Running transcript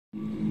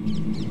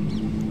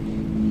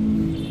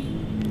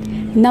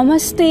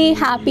Namaste,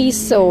 happy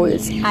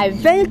souls. I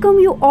welcome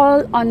you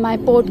all on my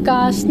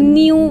podcast,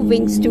 New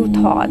Wings to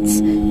Thoughts.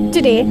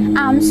 Today,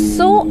 I'm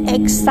so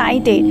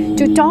excited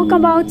to talk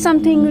about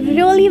something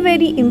really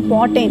very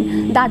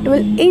important that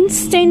will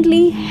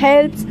instantly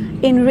help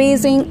in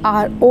raising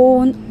our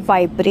own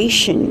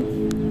vibration.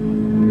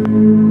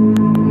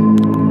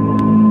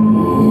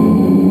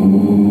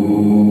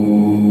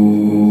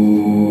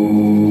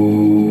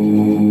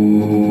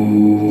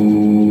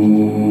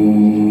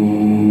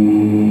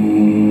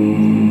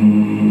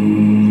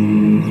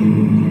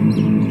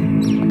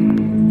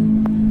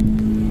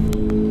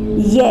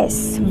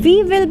 Yes,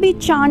 we will be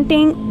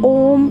chanting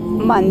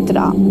Om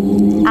mantra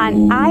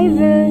and I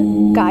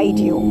will guide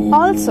you.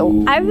 Also,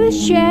 I will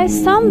share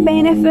some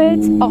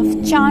benefits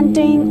of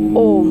chanting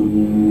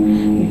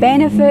Om.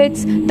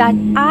 Benefits that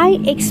I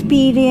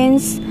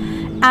experience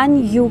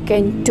and you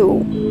can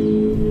too.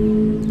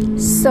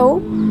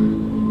 So,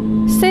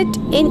 sit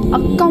in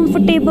a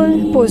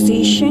comfortable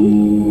position.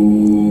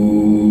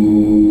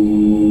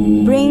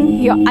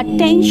 Bring your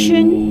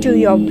attention to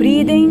your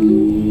breathing.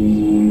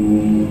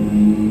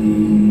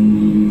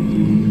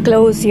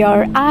 Close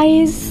your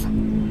eyes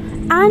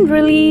and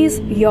release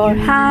your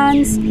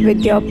hands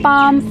with your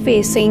palm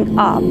facing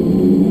up.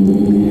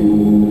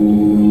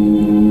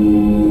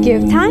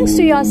 Give thanks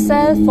to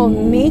yourself for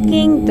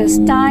making this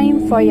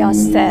time for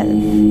yourself.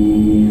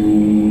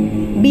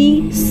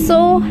 Be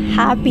so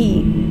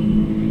happy.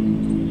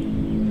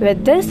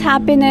 With this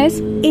happiness,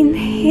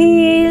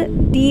 inhale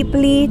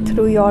deeply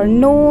through your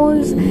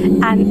nose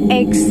and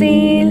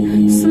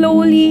exhale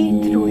slowly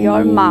through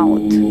your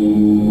mouth.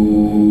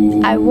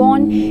 I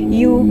want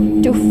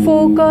you to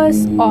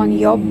focus on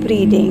your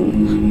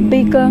breathing.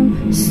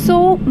 Become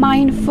so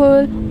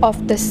mindful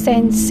of the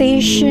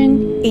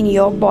sensation in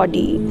your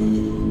body.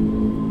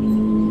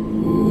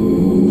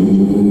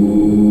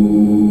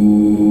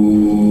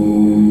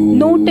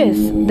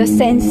 Notice the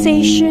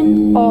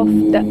sensation of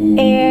the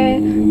air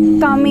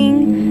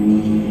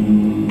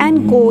coming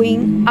and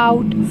going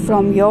out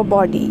from your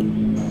body.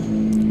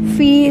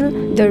 Feel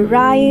the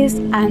rise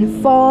and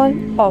fall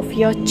of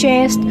your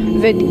chest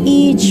with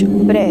each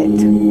breath.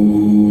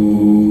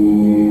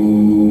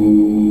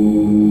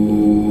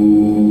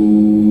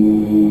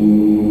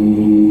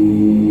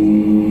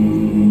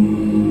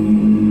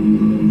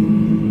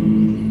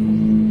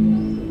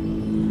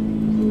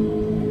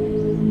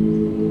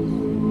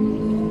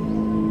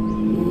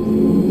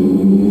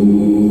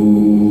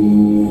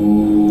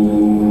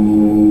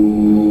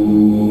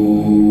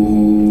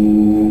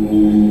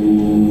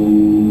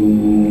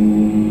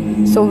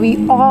 So we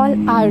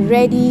all are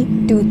ready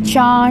to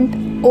chant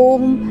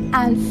Om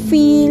and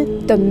feel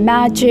the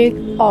magic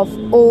of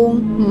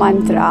Om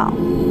mantra.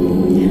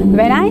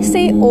 When I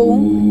say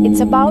Om, it's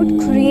about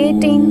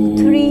creating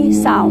three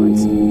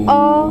sounds: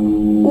 A,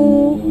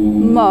 U,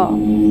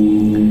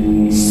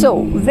 M. So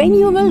when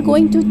you will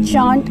going to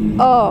chant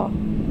A,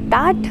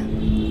 that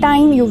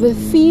time you will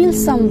feel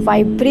some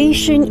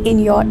vibration in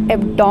your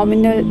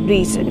abdominal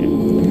region.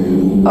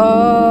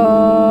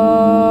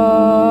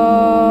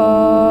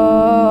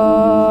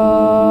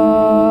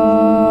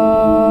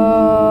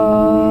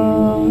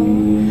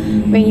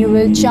 When you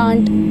will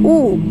chant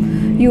U,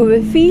 you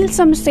will feel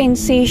some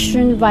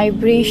sensation,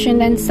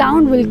 vibration and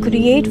sound will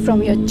create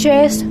from your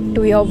chest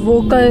to your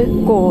vocal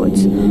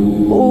cords.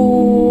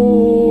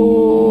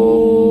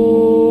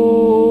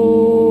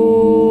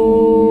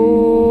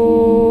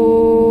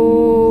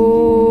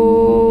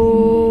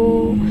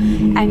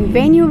 And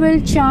when you will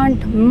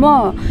chant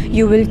Ma,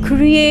 you will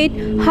create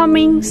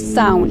humming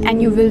sound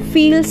and you will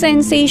feel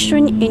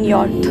sensation in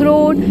your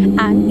throat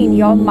and in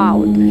your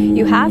mouth.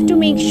 You have to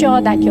make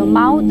sure that your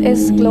mouth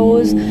is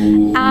closed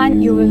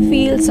and you will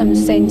feel some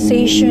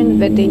sensation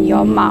within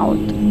your mouth.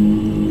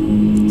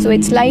 So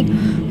it's like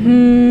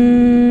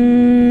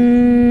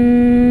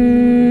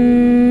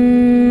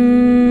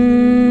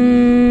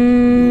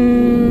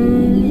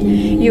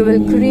you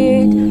will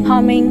create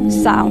humming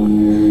sound.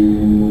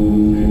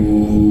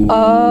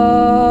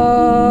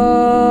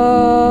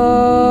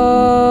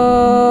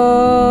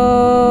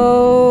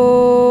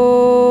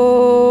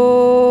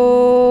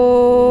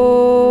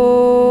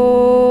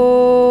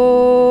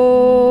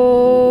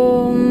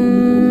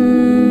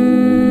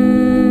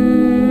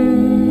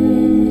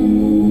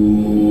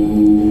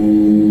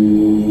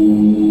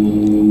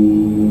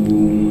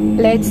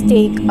 Let's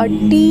take a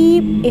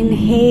deep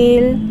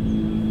inhale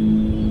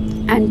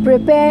and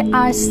prepare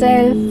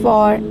ourselves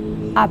for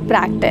our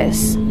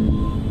practice.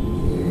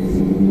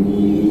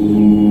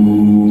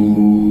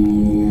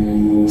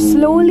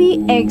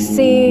 Slowly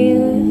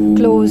exhale,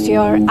 close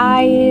your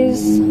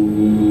eyes,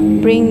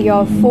 bring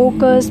your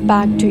focus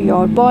back to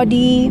your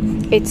body.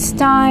 It's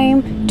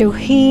time to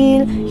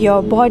heal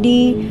your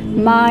body,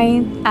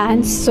 mind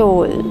and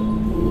soul.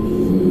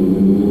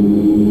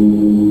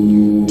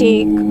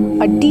 Take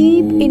a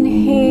deep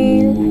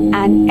inhale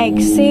and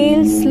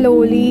exhale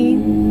slowly.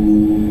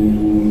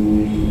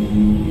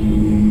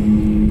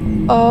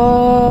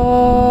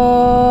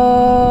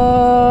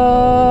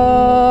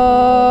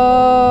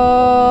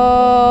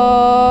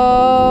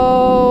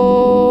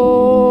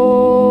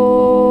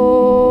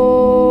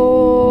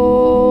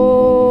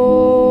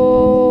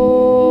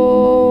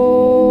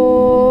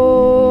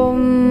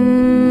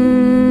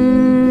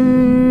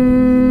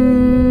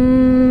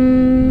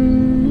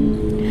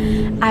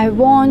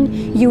 want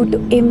you to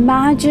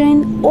imagine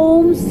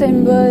Om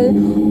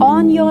symbol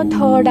on your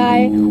third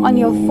eye, on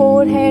your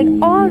forehead,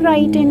 or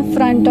right in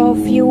front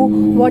of you,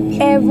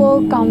 whatever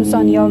comes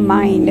on your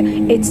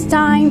mind. It's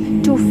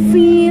time to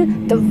feel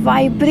the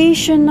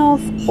vibration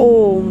of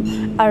Om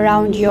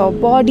around your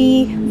body,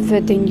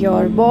 within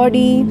your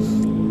body.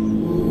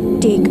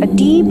 Take a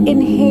deep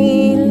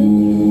inhale,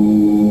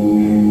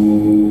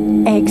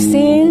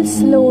 exhale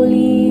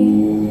slowly.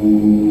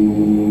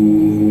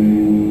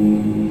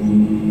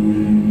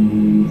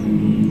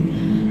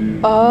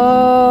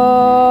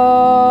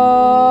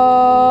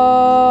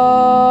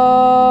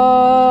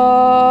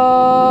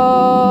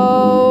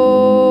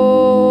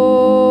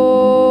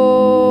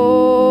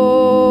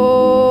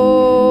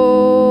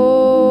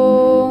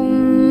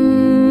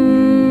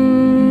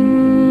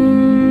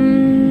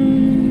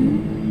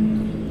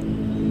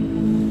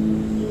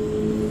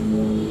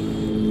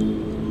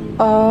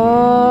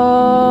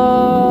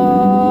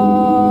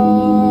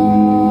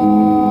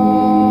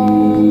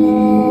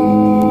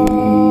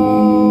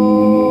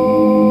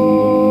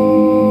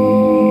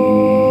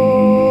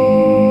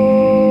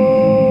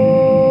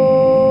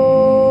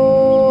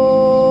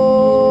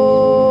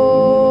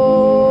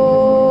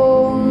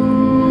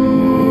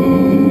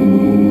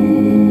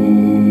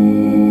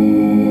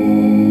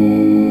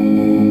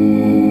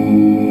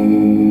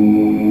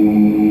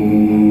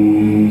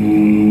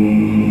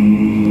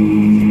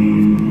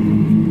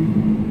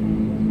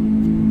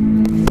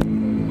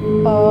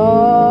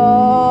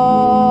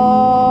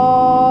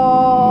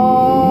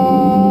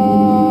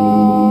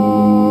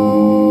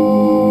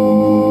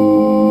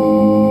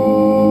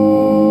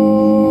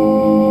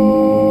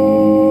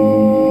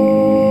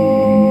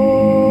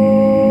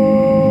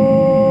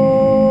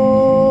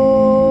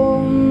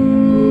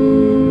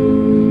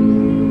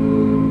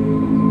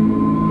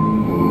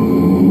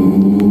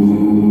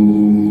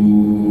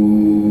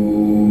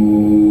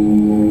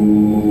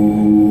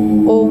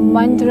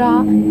 Mantra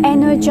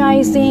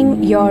energizing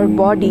your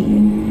body.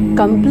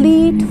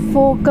 Complete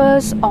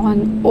focus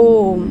on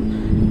Om.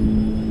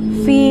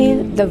 Feel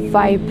the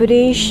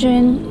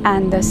vibration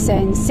and the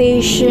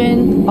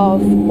sensation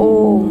of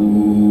Om.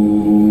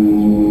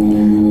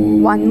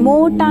 One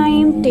more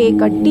time, take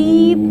a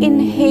deep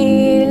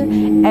inhale,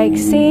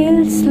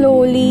 exhale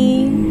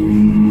slowly.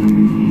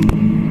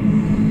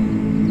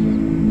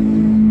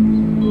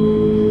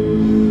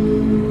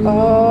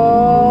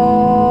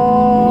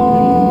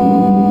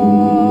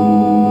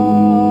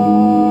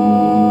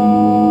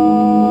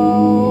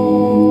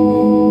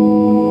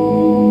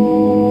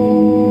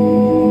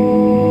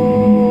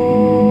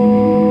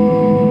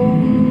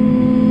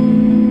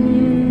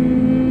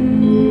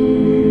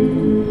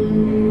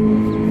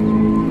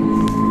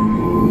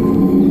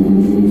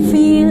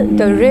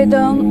 The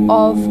rhythm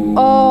of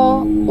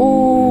AUM.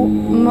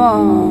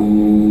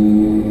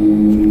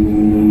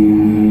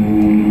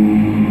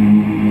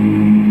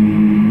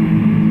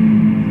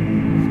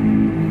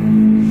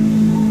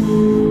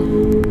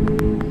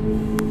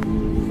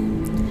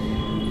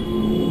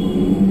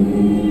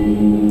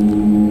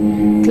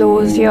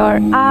 Close your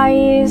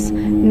eyes.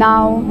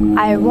 Now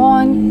I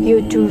want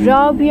you to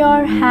rub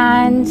your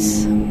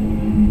hands.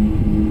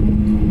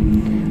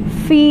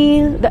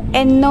 Feel the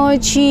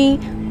energy,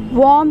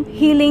 warm,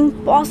 healing,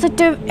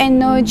 positive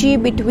energy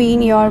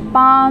between your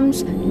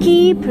palms.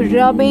 Keep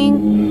rubbing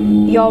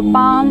your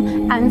palm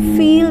and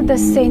feel the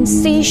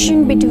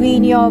sensation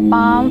between your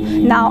palm.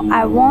 Now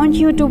I want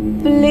you to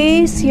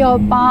place your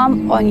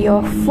palm on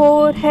your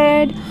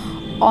forehead,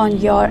 on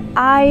your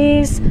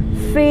eyes,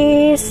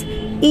 face,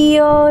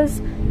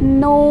 ears,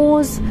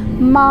 nose,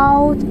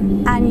 mouth,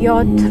 and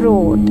your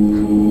throat.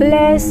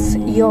 Bless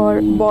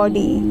your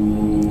body.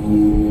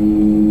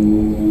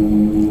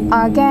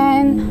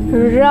 Again,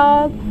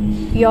 rub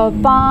your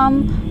palm,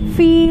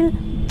 feel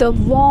the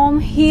warm,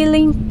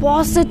 healing,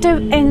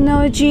 positive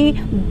energy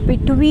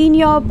between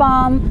your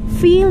palm,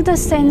 feel the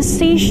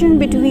sensation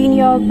between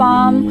your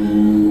palm,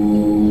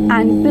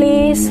 and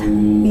place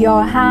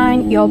your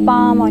hand, your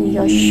palm on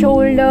your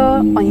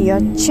shoulder, on your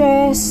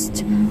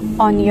chest,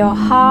 on your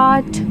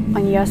heart,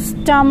 on your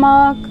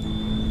stomach.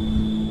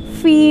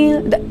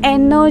 Feel the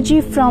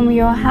energy from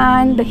your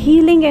hand, the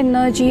healing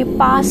energy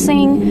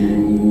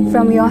passing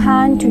from your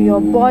hand to your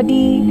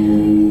body,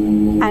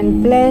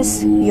 and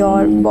bless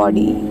your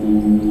body.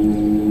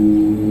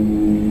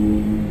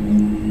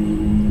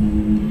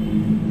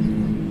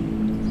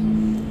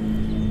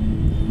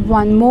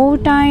 One more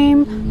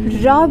time,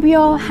 rub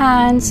your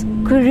hands,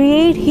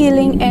 create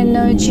healing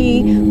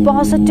energy,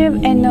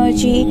 positive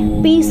energy,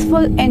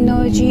 peaceful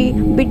energy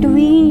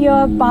between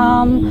your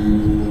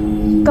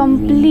palm.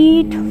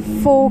 Complete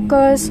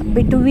focus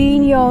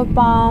between your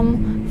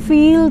palm.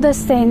 Feel the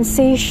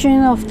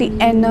sensation of the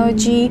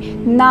energy.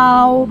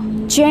 Now,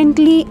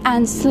 gently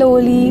and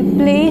slowly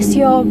place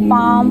your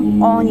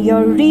palm on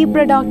your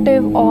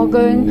reproductive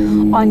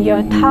organ, on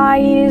your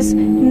thighs,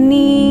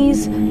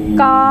 knees,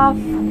 calf,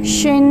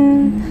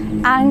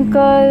 shin,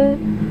 ankle.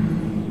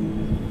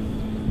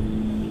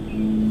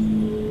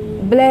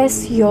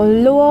 Bless your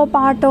lower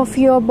part of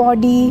your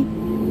body.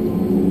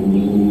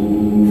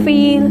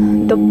 Feel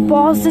the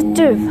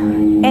positive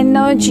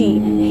energy,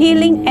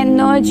 healing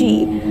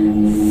energy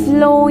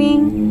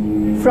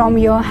flowing from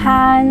your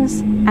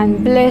hands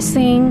and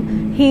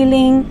blessing,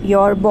 healing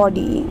your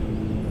body.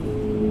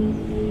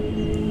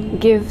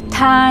 Give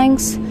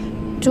thanks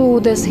to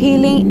this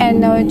healing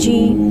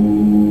energy.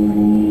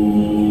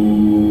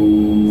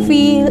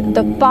 Feel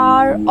the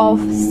power of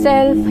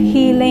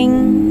self-healing.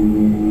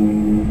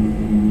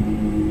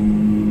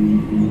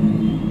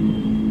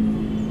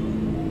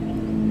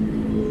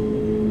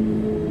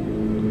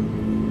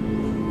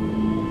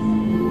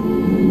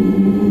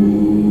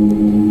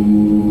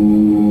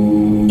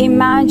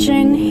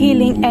 Imagine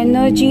healing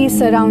energy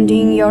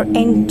surrounding your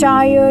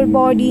entire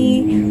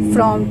body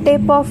from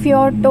tip of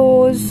your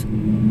toes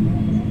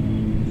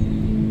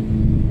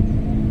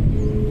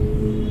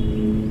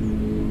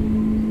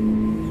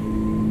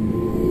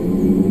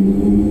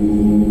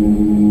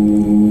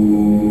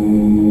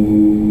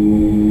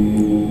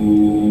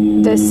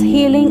This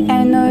healing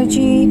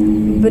energy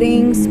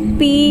brings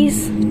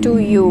peace to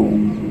you.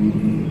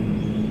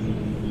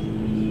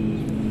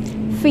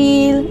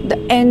 Feel the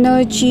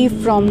energy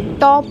from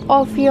top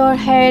of your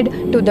head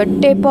to the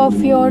tip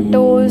of your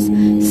toes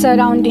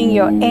surrounding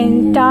your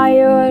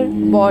entire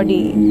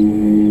body.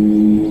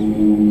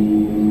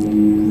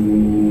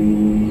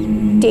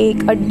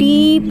 Take a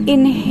deep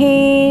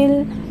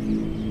inhale.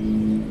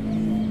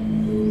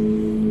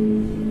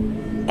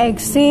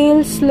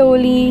 Exhale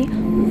slowly.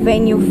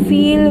 When you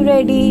feel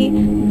ready,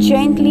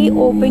 gently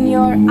open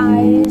your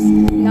eyes.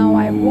 Now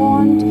I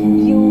want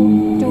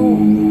you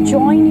to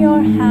join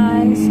your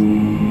hands.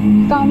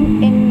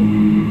 Come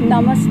in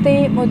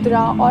Namaste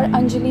Mudra or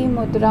Anjali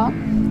Mudra.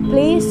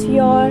 Place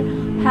your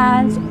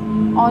hands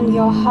on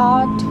your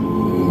heart.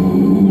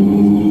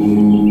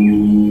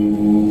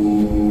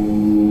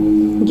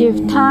 Give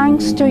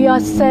thanks to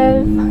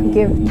yourself.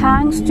 Give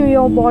thanks to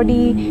your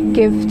body.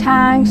 Give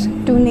thanks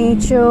to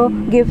nature.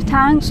 Give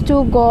thanks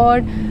to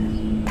God.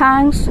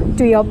 Thanks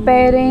to your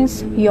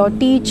parents, your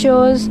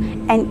teachers,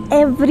 and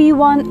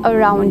everyone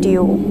around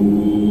you.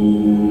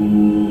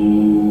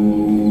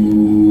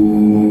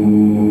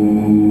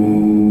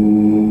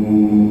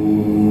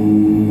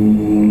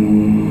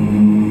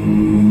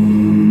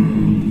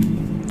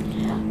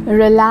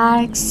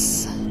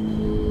 Relax.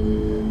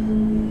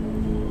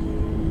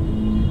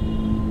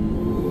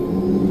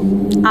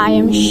 I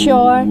am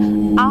sure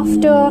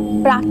after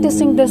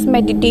practicing this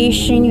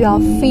meditation, you are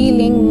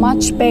feeling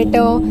much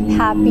better,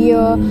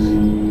 happier.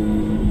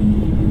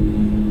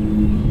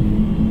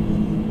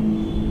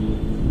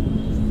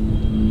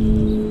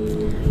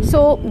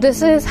 So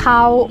this is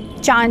how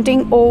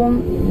chanting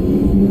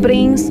Om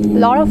brings a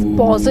lot of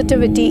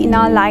positivity in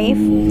our life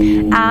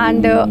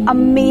and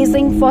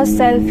amazing for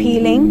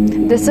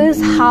self-healing. This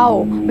is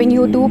how, when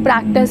you do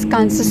practice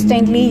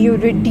consistently, you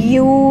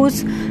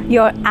reduce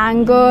your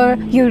anger,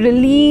 you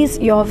release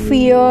your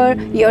fear,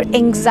 your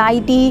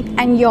anxiety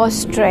and your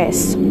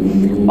stress.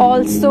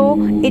 Also,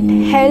 it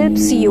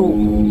helps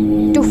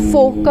you to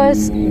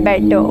focus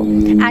better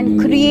and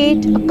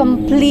create a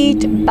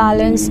complete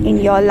balance in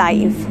your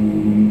life.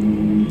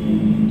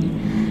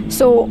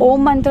 So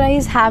Om Mantra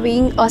is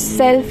having a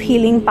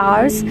self-healing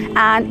powers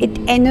and it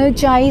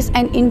energize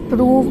and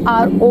improve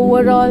our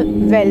overall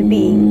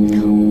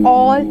well-being.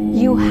 All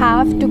you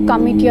have to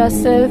commit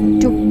yourself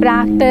to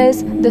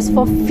practice this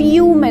for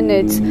few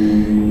minutes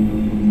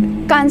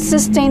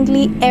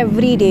consistently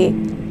every day.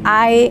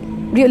 I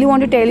really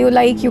want to tell you,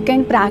 like, you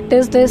can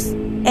practice this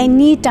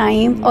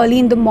anytime, early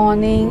in the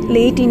morning,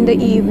 late in the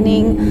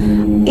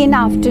evening, in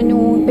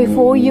afternoon,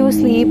 before you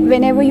sleep,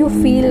 whenever you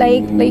feel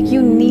like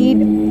you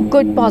need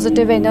good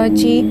positive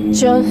energy,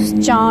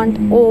 just chant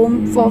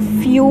Om for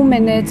few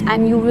minutes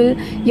and you will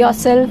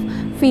yourself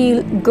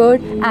feel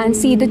good and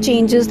see the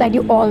changes that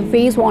you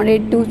always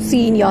wanted to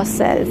see in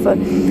yourself.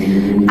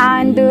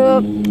 And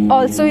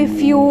also,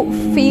 if you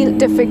feel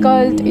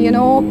difficult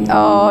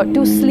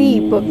to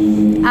sleep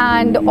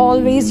and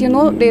always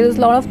there is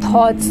a lot of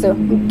thoughts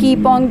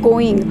keep on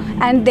going,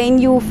 and then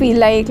you feel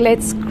like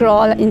let's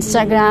scroll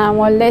Instagram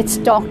or let's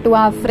talk to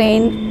our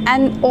friend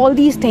and all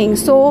these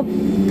things. So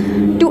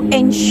to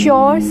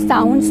ensure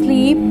sound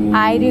sleep,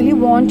 I really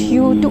want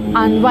you to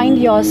unwind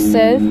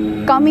yourself,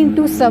 come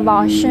into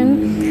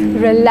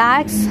Savasana,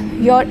 relax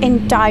your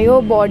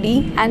entire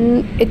body,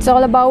 and it's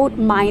all about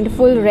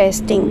mindful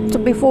resting. So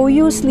before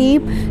you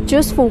sleep,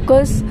 just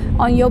focus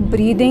on your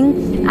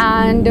breathing,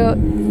 and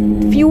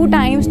few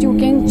times you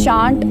can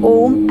chant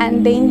Om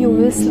and then you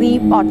will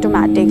sleep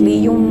automatically.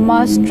 You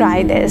must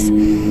try this.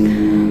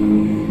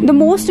 The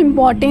most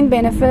important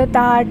benefit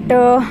that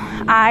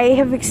I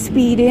have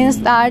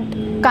experienced, that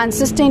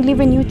consistently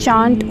when you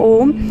chant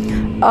Om,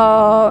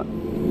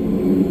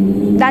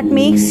 that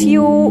makes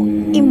you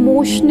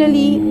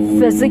emotionally,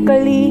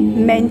 physically,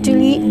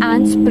 mentally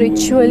and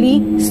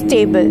spiritually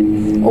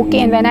stable. Okay,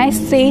 and when I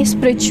say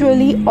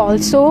spiritually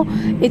also,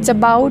 it's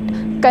about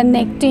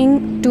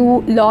connecting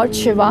to Lord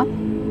Shiva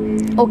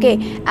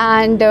Okay,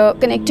 and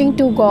connecting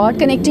to God,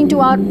 connecting to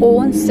our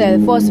own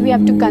self. First we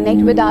have to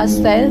connect with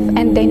ourselves,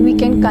 and then we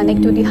can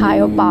connect to the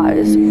higher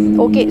powers.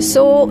 Okay,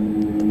 so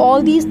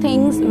all these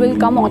things will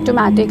come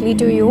automatically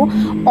to you.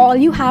 All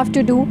you have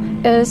to do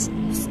is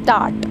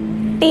start,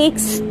 take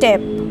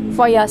step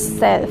for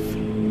yourself.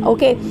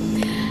 Okay,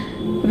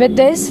 with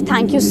this,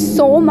 thank you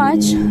so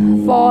much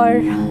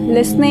for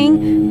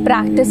listening,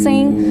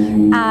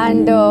 practicing,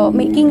 and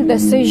making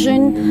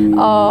decision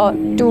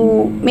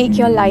to make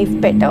your life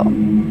better.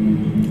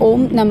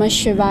 Om Namah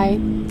Shivaya.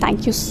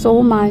 Thank you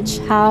so much.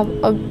 Have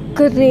a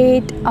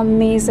great,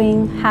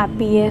 amazing,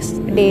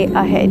 happiest day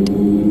ahead.